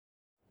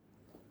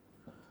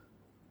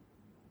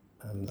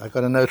I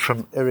got a note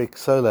from Eric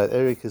Sola.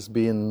 Eric has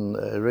been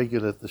a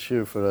regular at the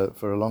Shir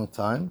for a long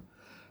time.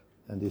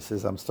 And he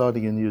says, I'm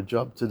starting a new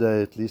job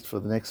today, at least for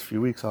the next few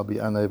weeks. I'll be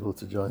unable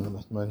to join the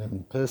Matmonim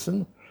in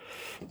person.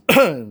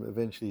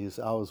 Eventually his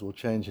hours will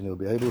change and he'll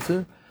be able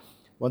to.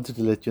 Wanted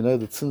to let you know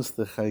that since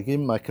the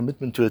Chagim, my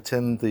commitment to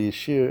attend the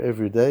Shir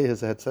every day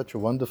has had such a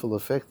wonderful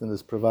effect and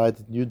has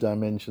provided new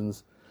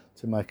dimensions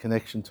to my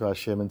connection to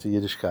Hashem and to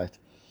Yiddishkeit.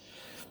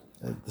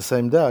 The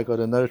same day I got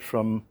a note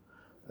from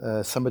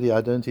somebody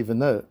I don't even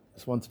know.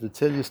 Just wanted to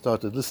tell you,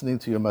 started listening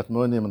to your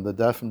Matmonim and the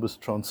Daf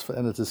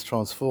and it has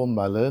transformed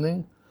my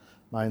learning,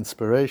 my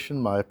inspiration,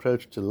 my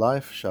approach to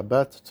life,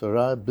 Shabbat,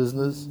 Torah,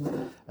 business,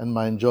 and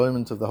my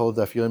enjoyment of the whole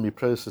Daf Yomi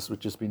process,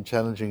 which has been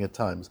challenging at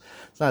times.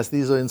 It's nice.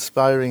 These are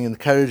inspiring,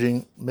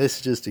 encouraging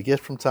messages to get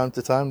from time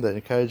to time. They're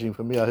encouraging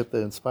for me. I hope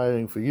they're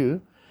inspiring for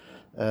you.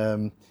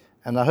 And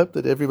I hope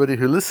that everybody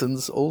who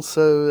listens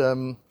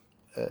also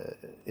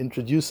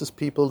introduces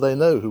people they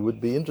know who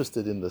would be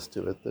interested in this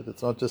to it, that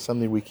it's not just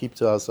something we keep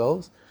to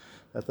ourselves.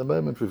 At the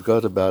moment, we've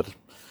got about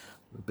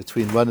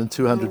between 100 and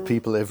 200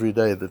 people every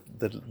day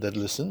that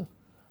listen.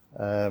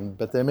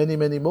 But there are many,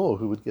 many more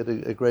who would get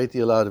a great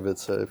deal out of it.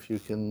 So if you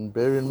can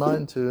bear in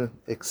mind to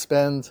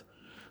expand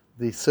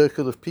the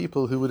circle of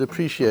people who would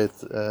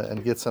appreciate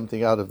and get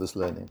something out of this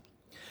learning.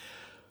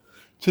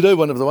 Today,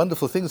 one of the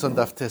wonderful things on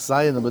Daf Tes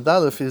Zayin and Amud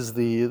Aleph is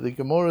the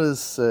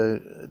Gemara's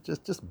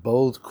just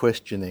bold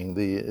questioning.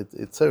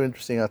 It's so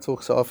interesting. I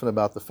talk so often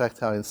about the fact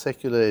how in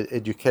secular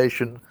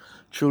education,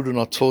 children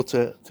are taught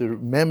to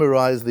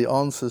memorize the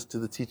answers to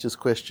the teacher's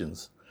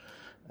questions.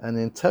 And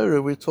in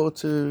Torah, we're taught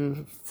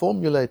to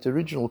formulate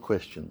original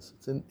questions.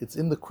 It's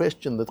in the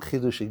question that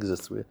Chidush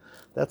exists.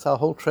 That's our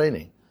whole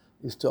training,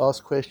 is to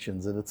ask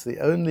questions. And it's the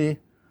only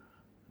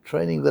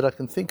training that I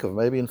can think of,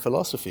 maybe in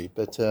philosophy,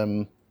 but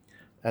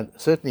and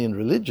certainly in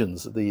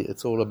religions,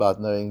 it's all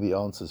about knowing the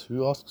answers.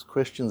 Who asks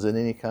questions in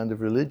any kind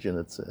of religion?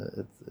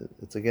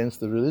 It's against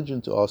the religion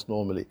to ask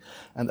normally.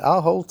 And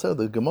our whole Torah,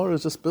 the Gemara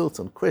is just built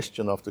on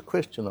question after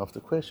question after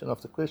question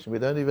after question. We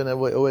don't even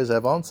always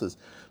have answers,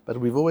 but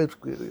we've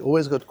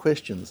always got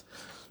questions.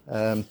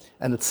 And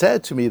it's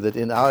sad to me that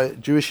in our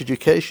Jewish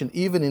education,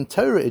 even in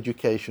Torah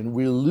education,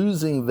 we're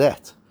losing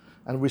that.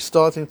 And we're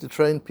starting to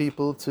train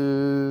people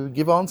to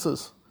give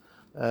answers.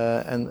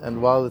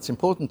 And while it's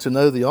important to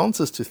know the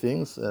answers to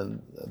things,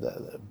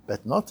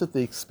 but not at the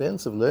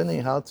expense of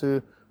learning how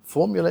to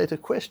formulate a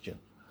question,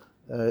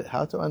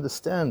 how to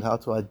understand, how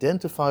to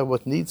identify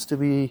what needs to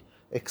be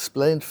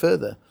explained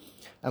further.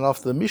 And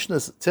after the Mishnah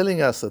is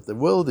telling us that the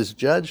world is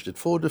judged at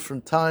 4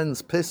 different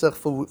times, Pesach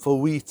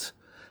for wheat,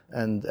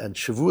 and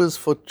Shavuos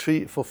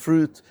for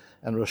fruit,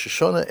 and Rosh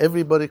Hashanah,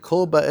 everybody,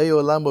 Kol ba'ei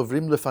olam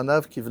ovrim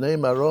lefanav kivnei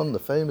maron, the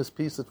famous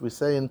piece that we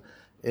say in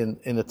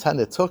a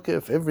Tanya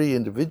Tokef, every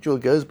individual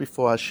goes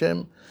before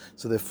Hashem.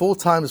 So there are 4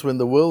 times when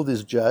the world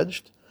is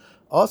judged.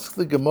 Ask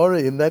the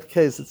Gemara in that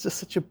case. It's just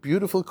such a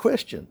beautiful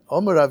question.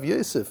 Omer Rav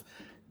Yosef,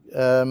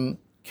 Keman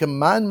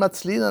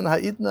matzlinan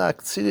ha'idna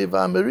aktsiri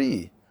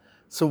v'ameri.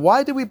 So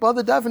why do we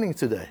bother davening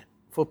today?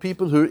 For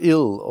people who are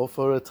ill, or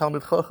for a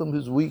Talmid Chacham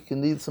who's weak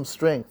and needs some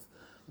strength.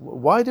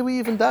 Why do we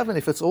even daven?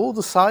 If it's all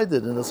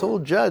decided and it's all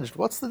judged,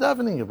 what's the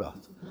davening about?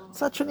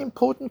 Such an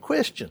important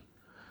question.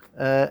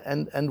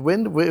 And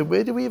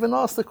where do we even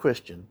ask the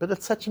question? But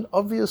it's such an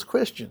obvious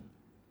question.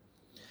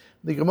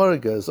 The Gemara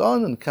goes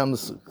on and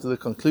comes to the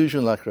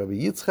conclusion, like Rabbi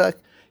Yitzchak,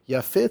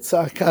 Yafet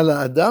tza'aka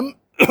la'adam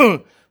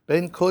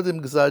bein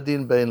kodem gzar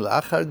din bein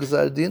la'achar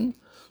gzar din,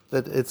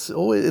 that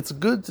it's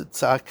good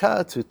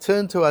tza'aka to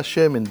turn to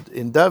Hashem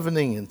in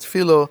davening, in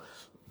tefillah,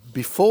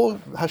 before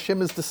Hashem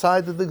has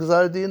decided the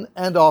gzar din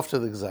and after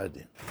the gzar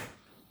din.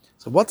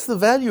 So what's the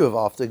value of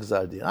after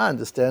Gzar Din? I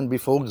understand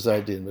before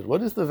Gzar Din, but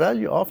what is the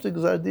value after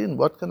Gzar Din?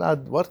 What can our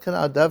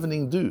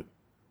davening do?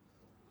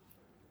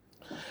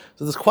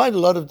 So there's quite a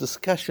lot of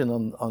discussion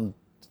on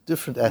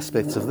different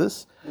aspects of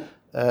this.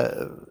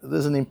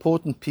 There's an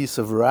important piece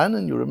of Ran,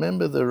 and you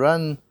remember the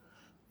Ran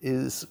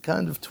is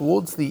kind of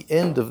towards the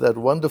end of that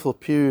wonderful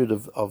period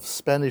of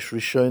Spanish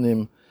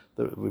Rishonim.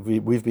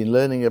 We've been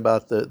learning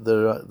about the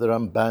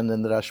Ramban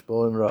and the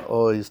Rashba and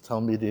Ra'o, his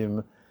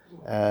Talmidim,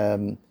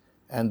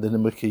 and the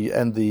Nemuki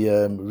and the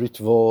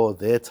Ritvo,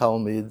 their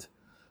Talmud,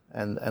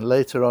 and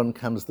later on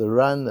comes the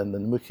Ran and the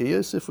Nemuki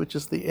Yosef, which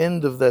is the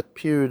end of that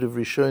period of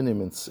Rishonim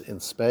in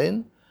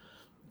Spain.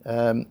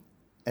 And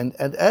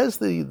as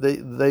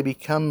they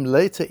become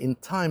later in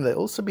time, they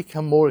also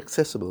become more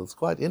accessible. It's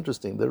quite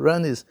interesting. The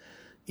Ran is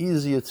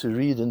easier to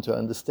read and to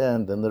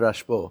understand than the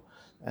Rashba,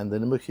 and the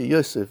Nemuki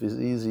Yosef is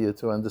easier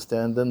to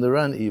understand than the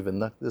Ran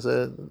even.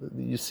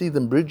 You see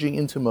them bridging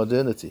into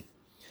modernity.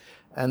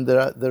 And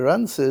the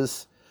Ran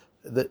says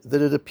that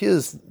it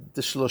appears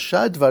the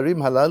shlosha dvarim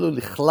halalu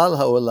lichlal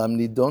haolam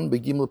nidon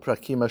begimel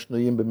prakim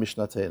ashnoyim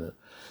b'mishnatenu.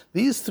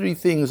 These 3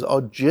 things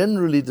are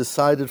generally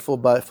decided for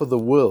the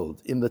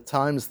world in the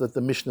times that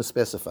the Mishnah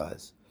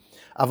specifies.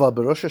 Aval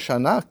b'Rosh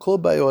Hashanah kol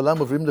ba'ei olam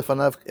ovrim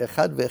lefanav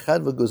echad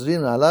ve'echad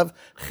v'gozrin alav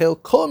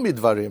chelko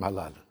midvarim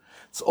halalu.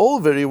 It's all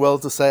very well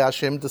to say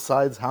Hashem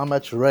decides how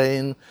much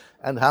rain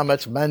and how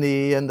much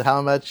money and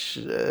how much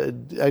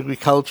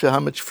agriculture, how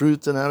much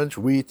fruit and how much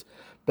wheat,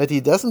 but He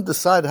doesn't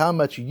decide how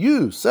much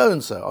you,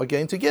 so-and-so, are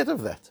going to get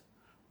of that.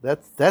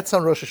 That's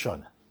on Rosh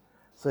Hashanah.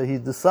 So He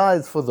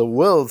decides for the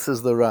world,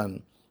 says the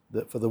Ran,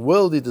 that for the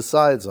world He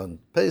decides on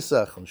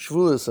Pesach, on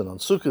Shavuos, and on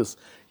Sukkot.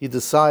 He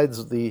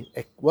decides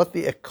what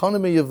the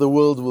economy of the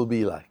world will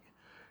be like.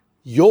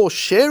 Your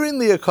share in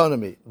the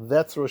economy,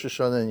 that's Rosh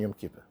Hashanah and Yom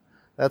Kippur.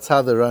 That's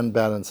how the Ran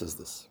balances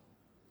this.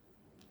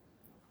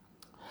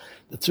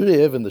 The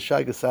Turei Even, the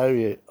Shagas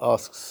Aryeh,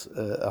 asks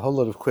a whole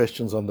lot of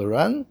questions on the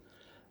Ran,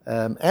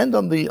 and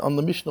on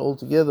the Mishnah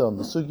altogether, on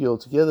the Sugi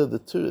altogether. The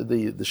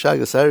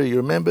Shagas Aryeh, you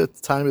remember, at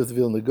the time of the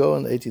Vilna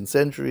Gaon, 18th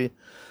century,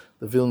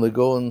 the Vilna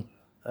Gaon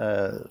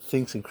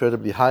thinks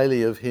incredibly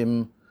highly of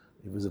him.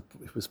 He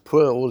was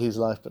poor all his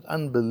life, but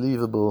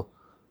unbelievable,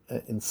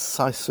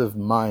 incisive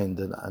mind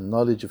and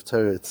knowledge of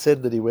Torah. It's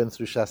said that he went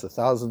through Shas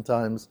 1,000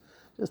 times.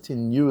 Just he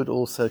knew it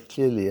all so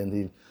clearly, and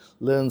he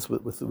learns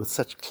with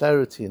such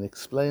clarity and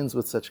explains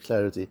with such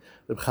clarity.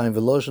 Reb Chaim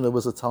Volozhiner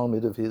was a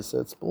Talmid of his,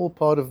 so it's all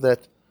part of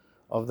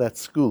that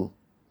school.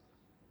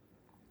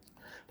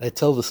 They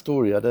tell the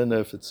story, I don't know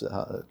if it's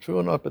true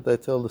or not, but they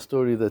tell the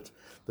story that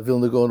the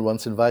Vilna Gaon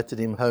once invited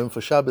him home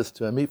for Shabbos,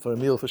 for a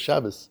meal for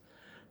Shabbos.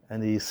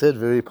 And he said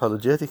very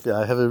apologetically,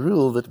 I have a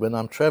rule that when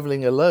I'm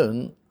traveling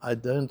alone, I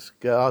don't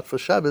go out for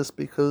Shabbos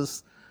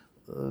because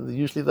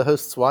usually the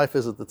host's wife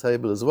is at the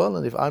table as well,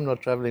 and if I'm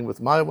not traveling with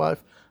my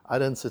wife, I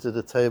don't sit at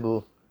a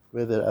table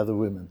where there are other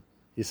women.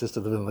 He says to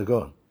the Vilna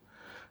Gaon.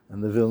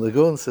 And the Vilna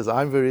Gaon says,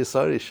 I'm very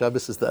sorry,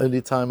 Shabbos is the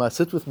only time I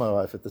sit with my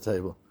wife at the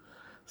table.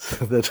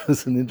 So that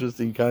was an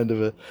interesting kind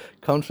of a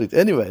conflict.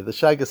 Anyway, the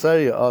Shagas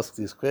Aryeh asks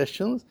these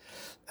questions,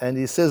 and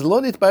he says,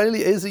 Lo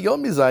nitbareli eze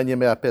yom izayin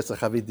yemei haPesach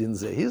havidin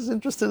zeh. He's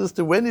interested as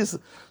to when is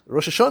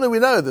Rosh Hashanah. We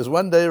know there's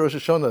one day Rosh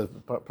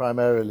Hashanah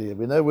primarily.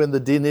 We know when the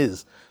din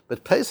is.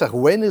 But Pesach,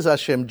 when is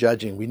Hashem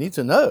judging? We need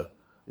to know.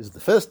 Is it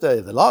the first day,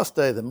 the last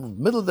day, the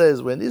middle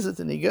days? When is it?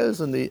 And he goes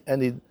and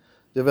he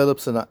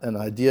develops an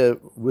idea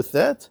with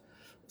that.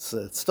 So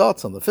it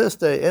starts on the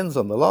first day, ends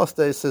on the last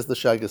day, says the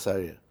Shagas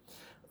Aryeh.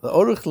 The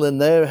Aruch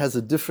LaNer has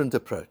a different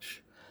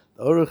approach.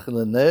 The Aruch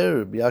LaNer,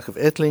 Rabbi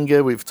Yaakov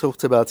Ettlinger, we've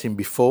talked about him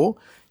before.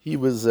 He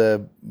was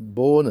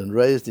born and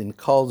raised in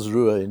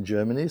Karlsruhe in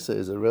Germany, so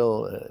he's a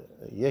real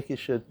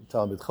Yekisher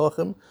Talmid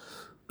Chochem,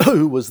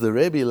 who was the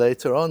Rebbe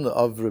later on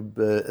of Reb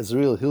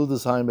Azriel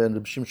Hildesheimer and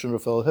Reb Shimshon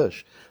Raphael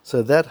Hirsch.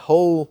 So that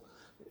whole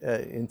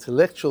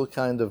intellectual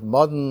kind of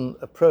modern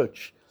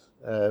approach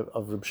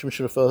of Reb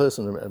Shimshon Raphael Hirsch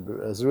and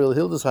Azriel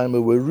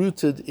Hildesheimer were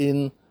rooted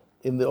in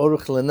the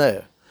Aruch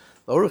LaNer.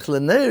 The Aruch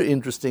LaNer,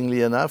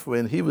 interestingly enough,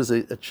 when he was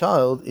a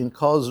child in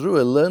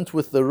Karlsruhe, learnt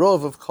with the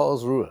Rov of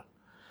Karlsruhe.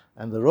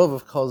 And the Rov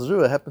of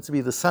Karlsruhe happened to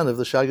be the son of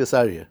the Shagas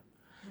Aryeh.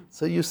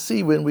 So you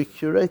see, when we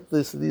curate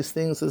these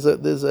things,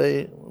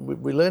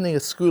 we're learning a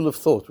school of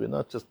thought. We're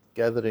not just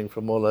gathering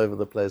from all over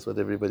the place what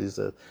everybody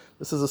says.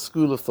 This is a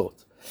school of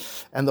thought.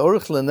 And the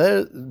Aruch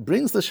LaNer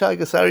brings the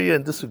Shagas Aryeh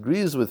and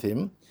disagrees with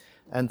him,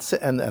 and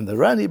the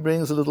Rani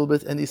brings a little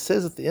bit, and he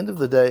says at the end of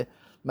the day,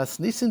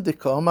 Masnisin de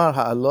Ka'omar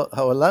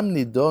ha'olam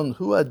nidon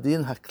hu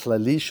adin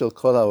ha'klali shel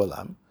kol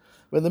ha'olam.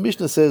 When the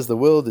Mishnah says the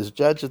world is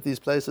judged at these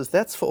places,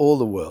 that's for all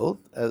the world,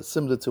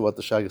 similar to what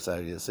the Shagas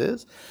Aryeh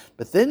says.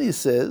 But then he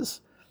says,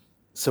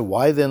 so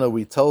why then are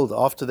we told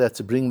after that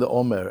to bring the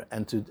Omer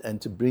and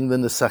to bring the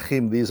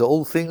Nesachim? These are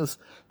all things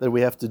that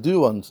we have to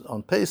do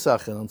on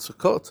Pesach and on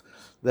Sukkot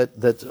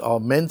that are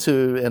meant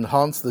to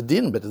enhance the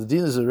din, but the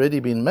din has already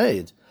been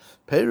made.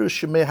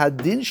 Perush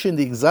mehadin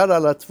shenigzar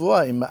al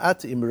hatvua im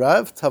ma'at im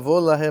rav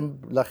tavo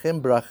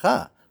lachem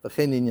bracha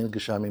v'chein inyan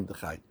geshamim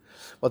d'chai.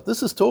 What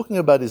this is talking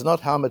about is not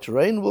how much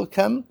rain will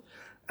come,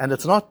 and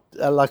it's not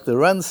like the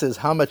Ran says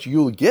how much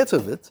you'll get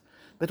of it,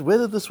 but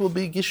whether this will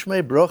be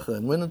Gishmei Brocha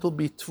and when it will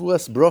be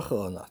Tvuas Brocha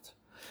or not.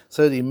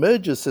 So it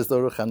emerges, says the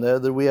Aruch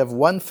LaNer, that we have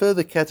one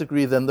further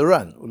category than the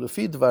Ran.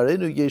 Ulefi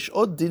dvarenu yesh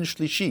od din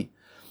shlishi.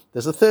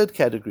 There's a third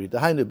category.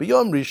 Dahainu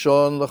biyom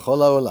rishon l'chol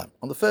ha'olam.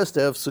 On the first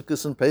day of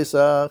Sukkot and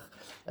Pesach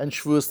and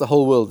Shavuos, the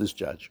whole world is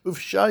judged.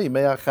 Ufshari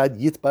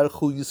me'achad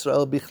yitbarchu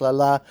Yisrael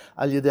bichlala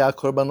al yedei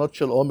ha'korbanot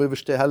shel omer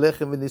v'shtei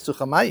halechem v'nisuch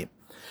hamayim.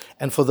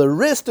 And for the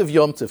rest of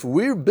Yom Tov,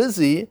 we're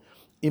busy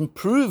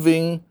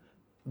improving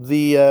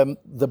the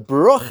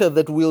bracha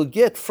that we'll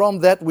get from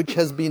that which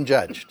has been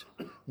judged.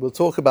 We'll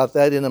talk about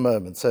that in a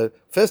moment. So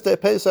first day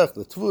of Pesach,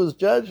 the Tvu is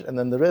judged, and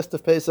then the rest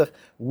of Pesach,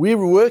 we're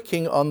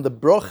working on the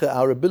bracha,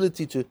 our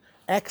ability to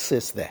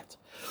access that.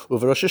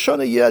 With Rosh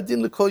Hashanah,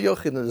 Yadin l'kol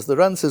yochin, and as the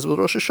Ran says, with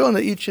Rosh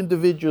Hashanah, each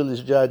individual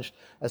is judged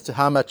as to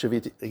how much of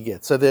it he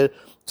gets. So there are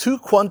two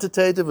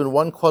quantitative and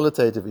one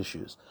qualitative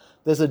issues.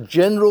 There's a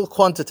general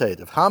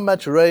quantitative. How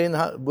much rain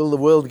will the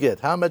world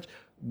get? How much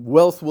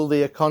wealth will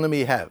the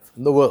economy have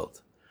in the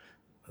world?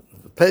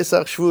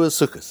 Pesach,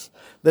 Shavuos, Sukkot.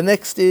 The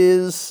next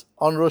is,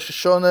 on Rosh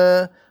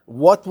Hashanah,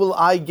 what will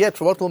I get?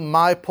 What will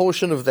my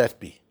portion of that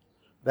be?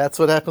 That's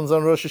what happens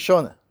on Rosh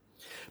Hashanah.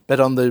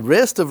 But on the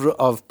rest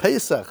of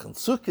Pesach and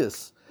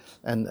Sukkot,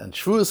 and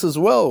Shavuos as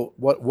well.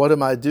 What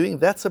am I doing?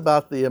 That's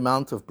about the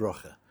amount of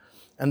bracha.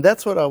 And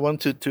that's what I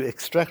wanted to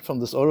extract from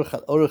this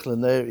Aruch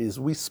LaNer is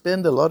we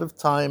spend a lot of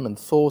time and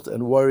thought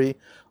and worry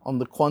on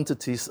the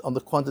quantities, on the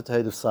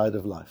quantitative side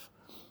of life.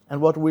 And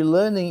what we're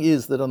learning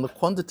is that on the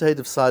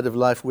quantitative side of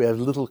life, we have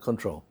little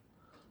control.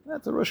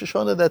 At the Rosh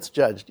Hashanah, that's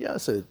judged. Yeah,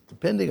 so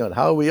depending on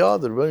how we are,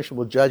 the Rosh Hashanah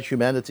will judge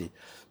humanity.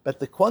 But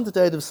the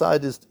quantitative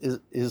side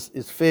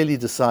is fairly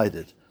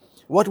decided.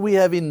 What we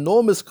have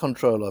enormous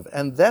control of,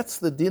 and that's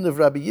the din of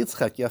Rabbi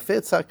Yitzchak,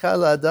 Yafet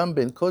Tzaka Adam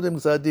ben Kodem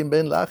Gzardin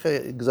ben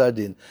Lacher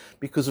Gzardin.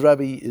 Because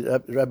Rabbi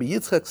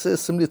Yitzchak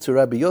says, similar to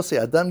Rabbi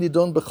Yossi, Adam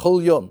nidon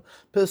b'chol yom.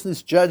 Person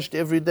is judged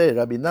every day.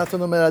 Rabbi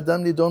Natan omer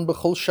Adam nidon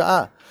b'chol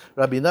sha'ah.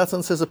 Rabbi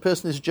Natan says a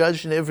person is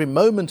judged in every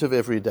moment of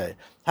every day.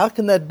 How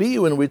can that be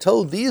when we're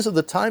told these are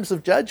the times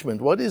of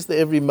judgment? What is the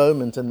every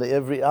moment and the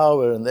every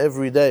hour and the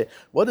every day?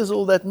 What does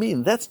all that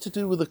mean? That's to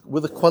do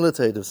with the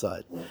qualitative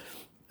side.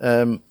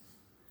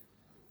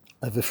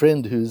 I have a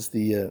friend who's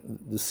the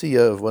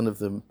CEO of one of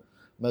the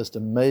most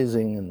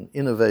amazing and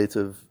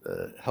innovative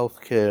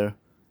healthcare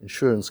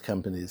insurance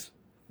companies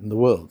in the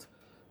world.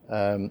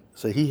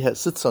 So he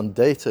sits on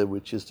data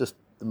which is just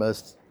the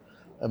most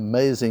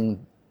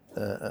amazing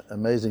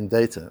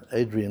data.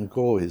 Adrian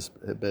Gore is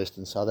based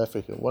in South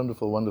Africa,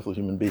 wonderful, wonderful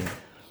human being.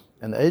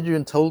 And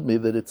Adrian told me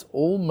that it's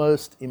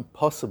almost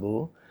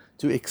impossible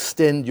to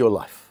extend your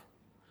life.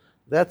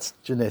 That's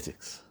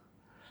genetics.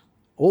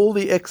 All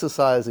the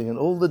exercising and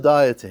all the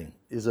dieting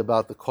is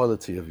about the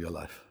quality of your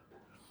life.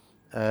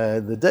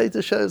 The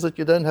data shows that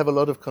you don't have a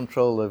lot of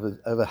control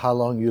over how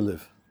long you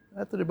live.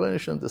 That the Rebbeinu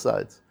Shalom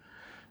decides.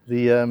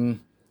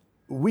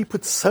 We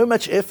put so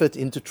much effort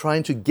into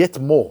trying to get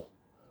more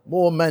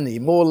money,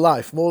 more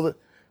life,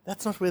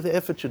 that's not where the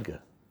effort should go.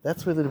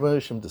 That's where the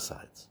Rebbeinu Shalom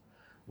decides.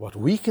 What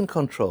we can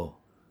control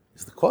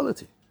is the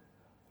quality,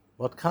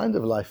 what kind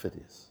of life it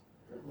is.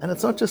 And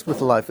it's not just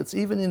with life, it's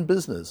even in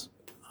business.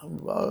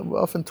 We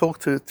often talk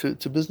to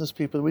business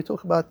people. We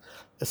talk about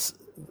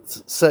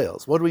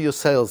sales. What were your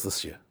sales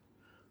this year?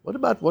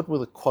 What were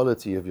the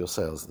quality of your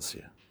sales this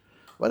year?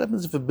 What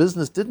happens if a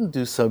business didn't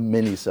do so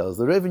many sales?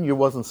 The revenue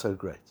wasn't so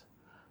great,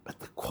 but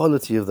the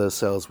quality of those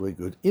sales were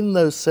good. In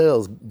those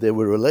sales, there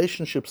were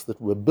relationships that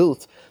were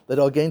built that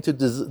are going to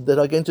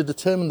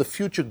determine the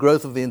future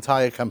growth of the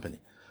entire company.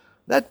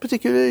 That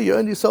particular year, you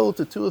only sold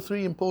to 2 or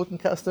 3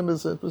 important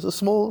customers. It was a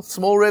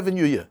small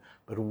revenue year.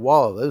 But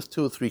wow, those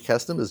 2 or 3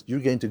 customers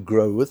you're going to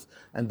grow with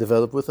and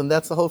develop with, and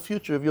that's the whole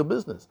future of your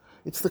business.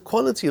 It's the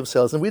quality of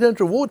sales, and we don't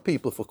reward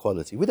people for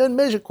quality. We don't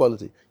measure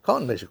quality.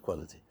 Can't measure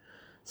quality.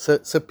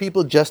 So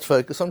people just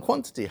focus on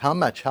quantity. How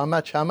much?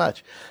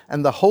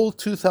 And the whole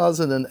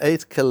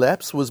 2008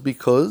 collapse was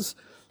because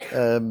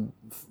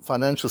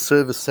financial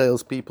service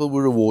salespeople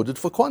were rewarded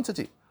for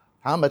quantity.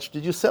 How much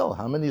did you sell?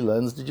 How many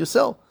loans did you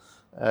sell?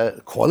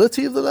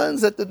 Quality of the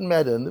loans, that didn't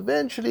matter. And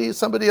eventually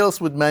somebody else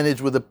would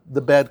manage with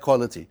the bad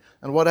quality.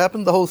 And what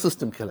happened? The whole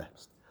system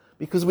collapsed.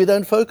 Because we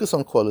don't focus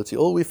on quality.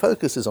 All we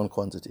focus is on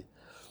quantity.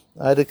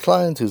 I had a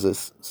client who's a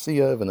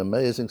CEO of an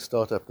amazing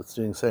startup that's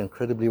doing so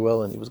incredibly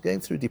well, and he was going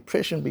through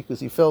depression because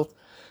he felt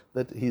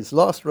that his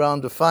last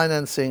round of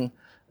financing,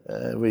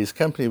 where his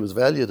company was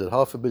valued at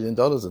 $500 million,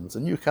 and it's a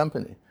new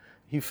company,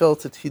 he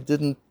felt that he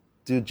didn't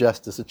do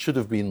justice. It should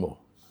have been more.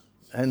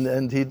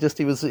 And he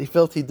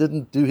felt he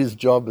didn't do his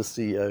job as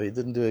CEO. He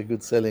didn't do a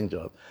good selling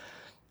job.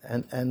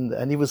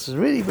 And he was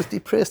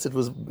depressed. It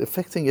was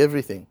affecting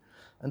everything.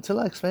 Until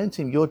I explained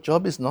to him, your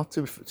job is not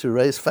to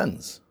raise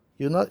funds.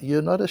 You're not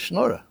a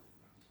schnorrer.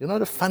 You're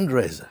not a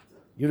fundraiser.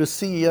 You're a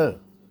CEO.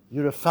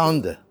 You're a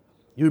founder.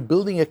 You're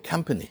building a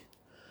company.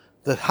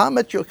 That how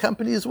much your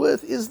company is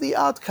worth is the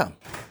outcome.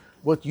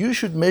 What you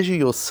should measure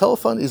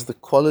yourself on is the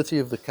quality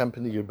of the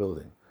company you're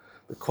building.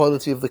 The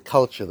quality of the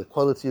culture, the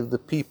quality of the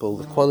people,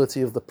 the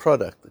quality of the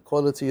product, the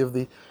quality of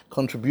the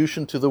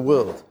contribution to the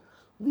world.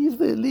 Leave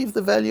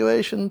the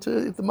valuation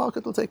to the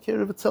market will take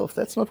care of itself.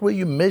 That's not where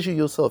you measure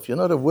yourself. You're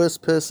not a worse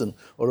person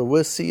or a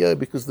worse CEO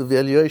because the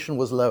valuation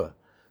was lower.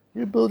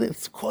 You're building,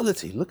 it's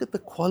quality. Look at the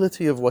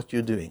quality of what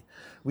you're doing.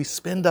 We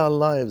spend our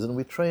lives and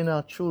we train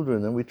our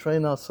children and we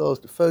train ourselves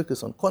to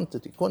focus on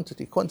quantity.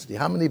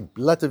 How many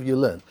blat have you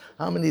learned?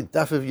 How many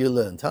daf have you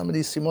learned? How many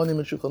simonim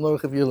and shulchan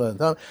aruch have you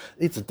learned?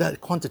 It's that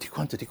quantity. The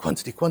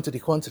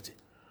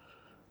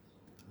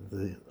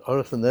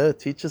Aruch LaNer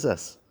teaches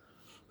us.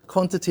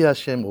 Quantity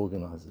Hashem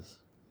organizes.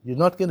 You're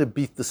not going to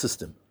beat the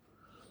system.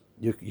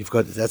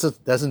 That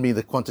doesn't mean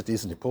that quantity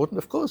isn't important.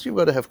 Of course you've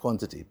got to have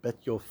quantity, but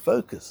your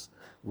focus,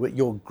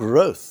 your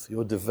growth,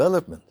 your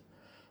development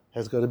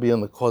has got to be on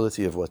the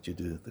quality of what you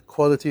do, the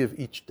quality of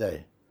each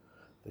day.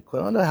 I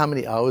don't know how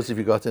many hours have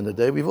you got in a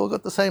day. We've all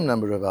got the same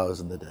number of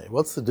hours in the day.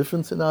 What's the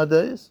difference in our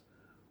days?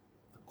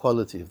 The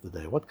quality of the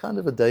day. What kind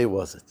of a day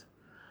was it?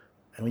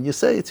 And when you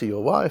say it to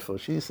your wife or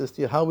she says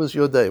to you, how was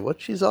your day?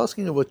 What she's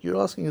asking or what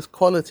you're asking is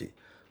quality.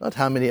 Not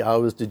how many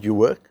hours did you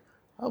work.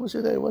 How was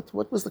your day?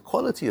 What was the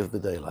quality of the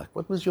day like?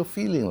 What was your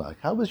feeling like?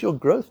 How was your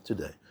growth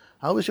today?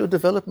 How was your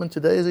development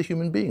today as a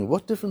human being?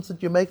 What difference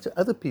did you make to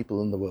other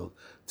people in the world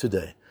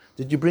today?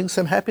 Did you bring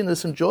some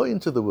happiness and joy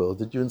into the world?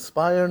 Did you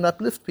inspire and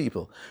uplift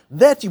people?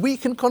 That we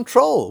can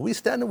control. We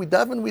stand and we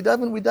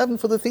daven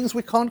for the things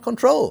we can't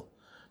control.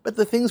 But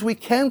the things we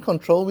can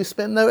control, we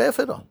spend no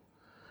effort on.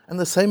 And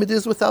the same it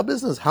is with our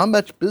business. How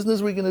much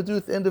business we're going to do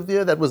at the end of the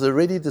year, that was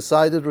already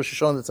decided Rosh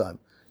Hashanah time.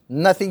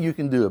 Nothing you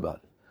can do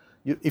about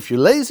it. If you're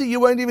lazy, you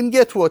won't even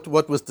get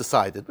what was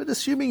decided. But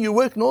assuming you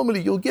work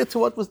normally, you'll get to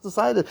what was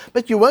decided.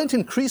 But you won't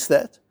increase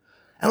that.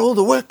 And all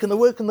the work and the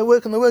work and the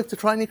work and the work to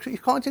try and increase,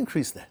 you can't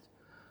increase that.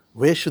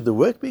 Where should the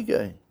work be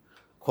going?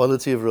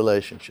 Quality of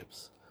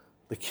relationships.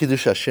 The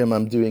Kiddush Hashem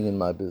I'm doing in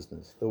my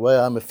business. The way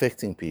I'm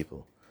affecting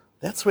people.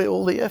 That's where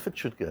all the effort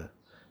should go.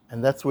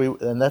 And that's where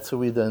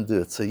we don't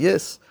do it. So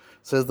yes,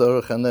 says the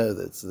Aruch HaNer,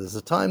 there's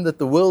a time that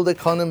the world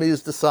economy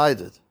is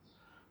decided.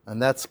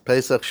 And that's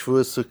Pesach,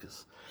 Shavuos,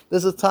 Sukkot.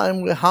 There's a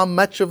time where how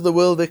much of the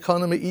world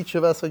economy each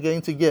of us are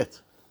going to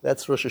get.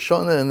 That's Rosh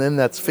Hashanah, and then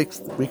that's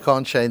fixed. We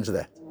can't change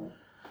that.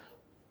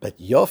 But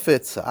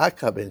Yofet,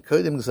 Sa'aka, Ben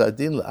Kodim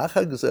Gzadin,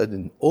 La'achar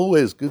Gzadin,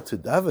 always good to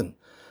daven.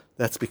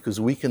 That's because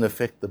we can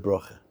affect the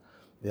bracha.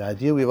 The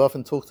idea we've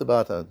often talked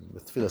about,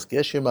 with Tfilas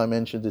Geshem, I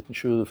mentioned it in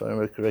Shul, if I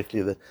remember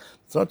correctly, that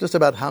it's not just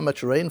about how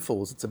much rain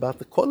falls, it's about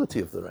the quality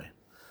of the rain.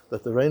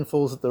 That the rain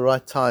falls at the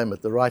right time,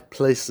 at the right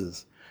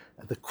places,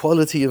 and the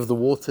quality of the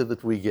water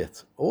that we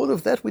get. All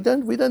of that we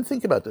don't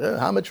think about.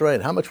 How much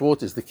rain, how much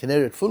water, is the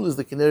Kinneret full, is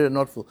the Kinneret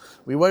not full?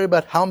 We worry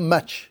about how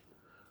much.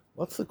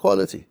 What's the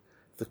quality?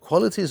 If the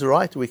quality is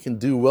right, we can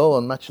do well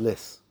on much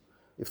less.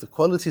 If the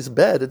quality is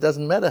bad, it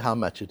doesn't matter how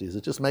much it is,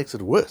 it just makes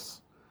it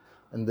worse.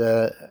 And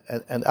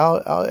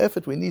our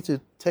effort, we need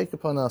to take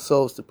upon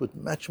ourselves to put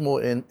much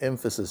more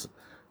emphasis.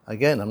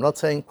 Again, I'm not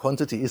saying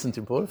quantity isn't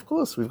important. Of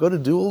course, we've got to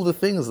do all the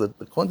things. That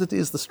the quantity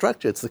is the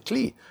structure, it's the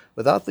kli.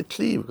 Without the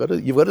kli, you've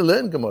got to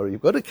learn Gemara,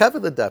 you've got to cover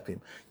the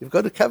dapim, you've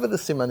got to cover the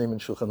simanim in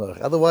Shulchan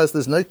Aruch. Otherwise,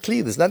 there's no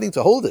kli, there's nothing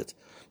to hold it.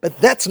 But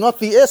that's not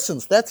the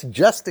essence, that's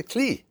just a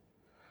kli.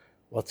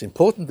 What's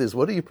important is,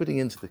 what are you putting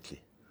into the kli?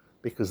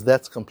 Because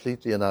that's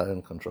completely in our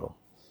own control.